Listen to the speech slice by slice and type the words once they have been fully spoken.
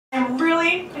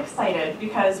excited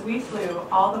because we flew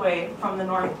all the way from the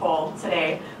North Pole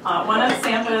today. One of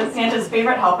Santa's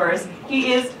favorite helpers.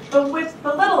 He is the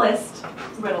littlest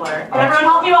Whittler. Everyone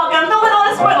help me welcome the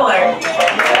littlest Whittler.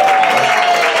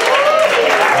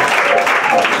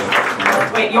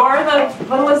 Wait, you're the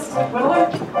littlest Whittler?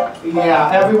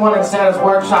 Yeah, everyone in Santa's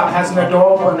workshop has an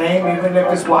adorable name, even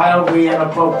if it's wildly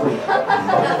inappropriate.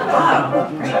 Oh,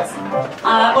 great.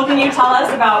 Well, can you tell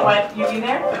us about what you do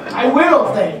there? I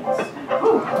whittle things.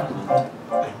 Ooh.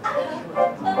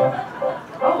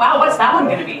 Oh, wow, what's that one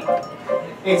going to be?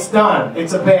 It's done.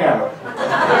 It's a bear.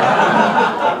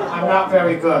 I'm not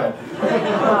very good.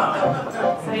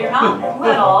 Oh. So you're not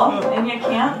little, and you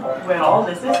can't whittle.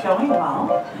 This is going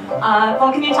well.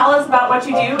 Well, can you tell us about what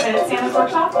you do at Santa's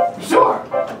workshop? Sure.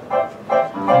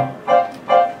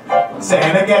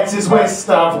 Santa gets his list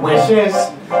of wishes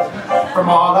from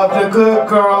all of the good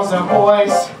girls and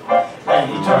boys. And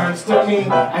he turns to me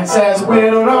and says,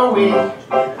 Whittle-o-wee,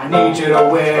 I need you to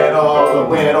whittle the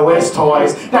whittlest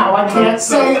toys. Now I can't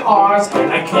say R's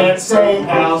and I can't say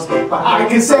L's, but I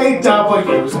can say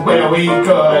W's really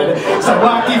good. So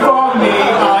lucky for me,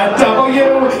 a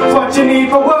W is what you need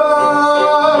for wood.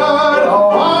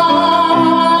 Oh,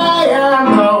 I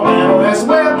am the whittlest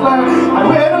Whittler. I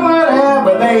whittle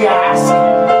whatever they ask.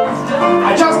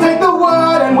 I just take the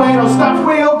wood and whittle stuff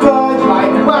real good,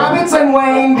 like rabbits and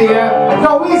reindeer.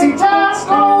 No easy task.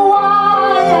 Oh,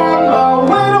 I am the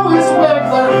whittlest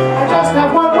Whittler. I just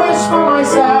have one wish for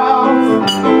myself.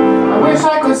 I wish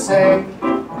I could say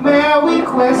Merry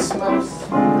Christmas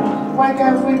like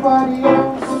everybody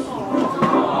else.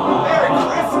 Merry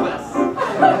Christmas!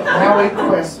 Merry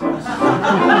Christmas.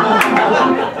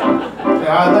 The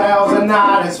other elves are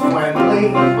not as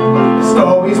friendly.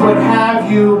 Stories would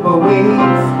have you believe.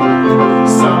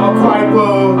 Some are quite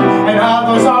rude, and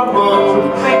others are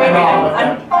rude. Wait,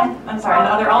 I'm sorry,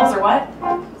 the other elves are what?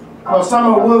 Well, some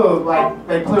are rude, like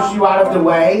they push you out of the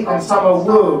way, and some are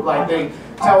rude, like they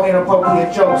tell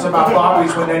inappropriate jokes about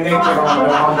Barbies when they're naked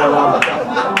on their level.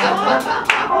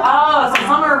 Oh, so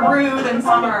some are rude and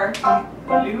some are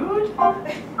lewd?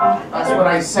 That's what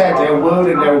I said, they're rude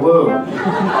and they're rude. Okay,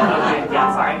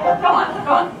 yeah, sorry. Go on.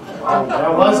 Oh,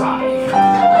 where was I?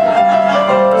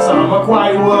 Some are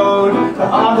quite rude, the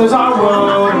others are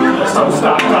rude. They're so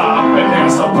stuck up and they're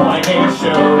so pointing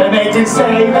shoot. And they can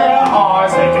say their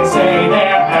R's, they can say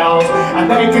their L's, and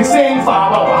they can sing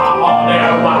fa-ba-ba all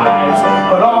their lives.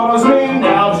 But all those mean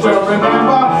elves should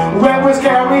remember, whippers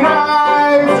carry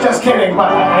knives. Just kidding,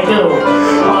 but I do.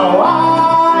 Oh,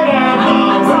 I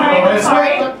am the whittlest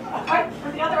Whittler.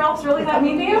 Are the other elves really that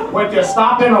mean to you? Would you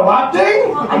stop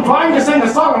interrupting? I'm trying to sing a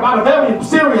song about a very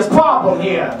serious problem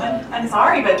here. I'm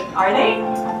sorry, but are they?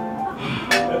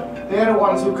 They're the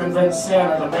ones who convinced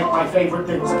Santa to make my favorite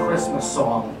thing was a Christmas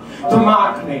song. To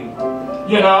mock me.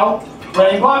 You know?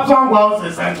 Raindrops on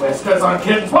roses and whiskers on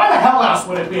kittens. Why the hell else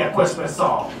would it be a Christmas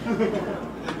song?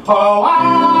 Oh,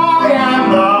 I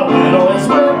am the whittlest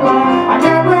Whittler. I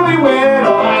can't really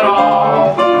whittle at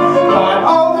all. But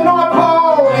oh, the North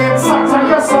Pole, it sucks on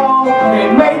your soul.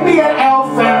 It made me an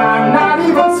elf and I'm not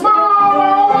even small.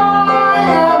 Oh, I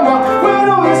am the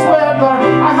whittlest Whittler.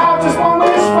 I have just one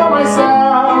wish for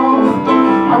myself.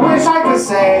 I wish I could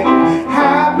say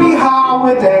happy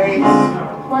holidays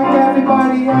like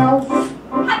everybody else.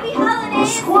 Happy holidays!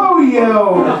 Screw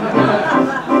you!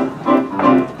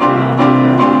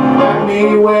 Let me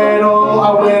whittle a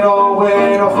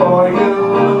whittle for you.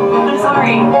 I'm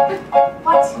sorry.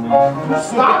 What?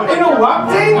 Stop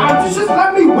interrupting! Just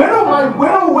let me whittle my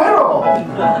whittle.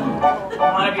 You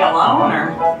want to be alone, or?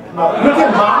 You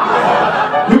can mock.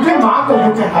 You can mock or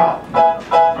you can help.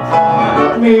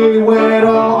 Let me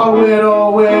whittle a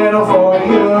whittle for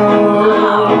you.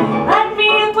 Let me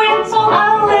whittle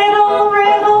a little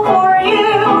riddle for you.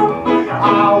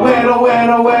 I'll whittle a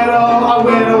whittle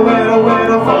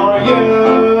for you.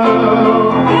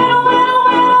 Whittle, a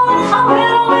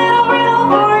little riddle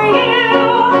for you.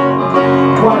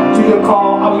 What do you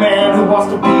call a man who wants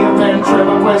to be a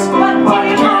ventriloquist, but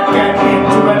he can't get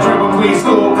into ventriloquy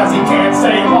school because he can't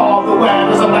say all the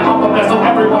letters of the alphabet so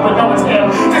everyone would know it's him,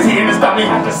 because he and his dummy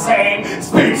have the same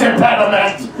speech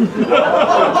impediment?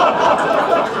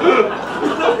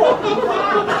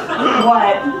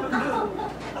 What?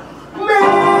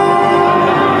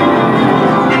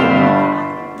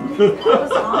 That was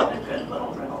not a good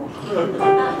little riddle.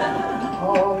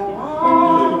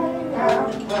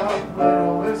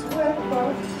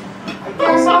 I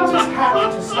guess I'll just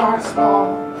have to start small.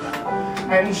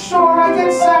 And sure, I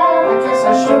get sad, I guess I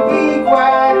should be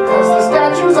glad, cause the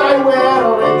statues I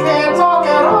whittle, they can't talk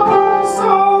at all. So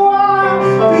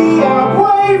I'll be a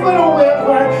brave little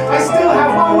Whittler. I still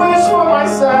have one wish for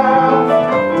myself.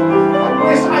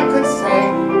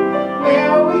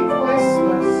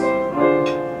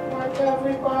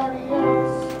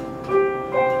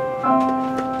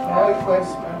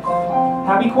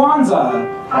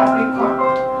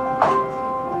 Happy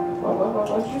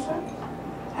What did you say?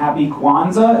 Happy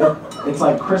Kwanzaa? It's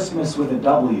like Christmas with a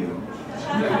W.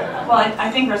 Well, I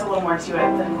think there's a little more to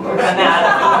it than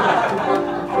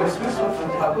that. Christmas with a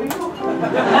W? No,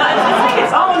 it's like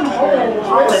its own whole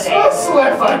holiday. Christmas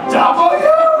with a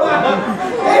W?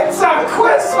 It's a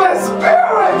Christmas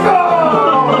miracle!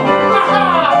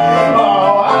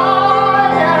 Oh,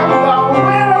 I am the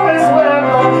widowest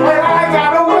widow, and I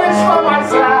got a wish for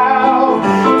myself.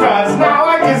 'Cause now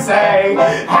I can say,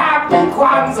 Happy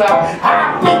Kwanzaa,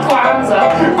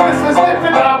 Christmas with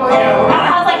a W. That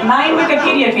has like 9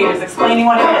 Wikipedia pages explaining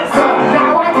what it is.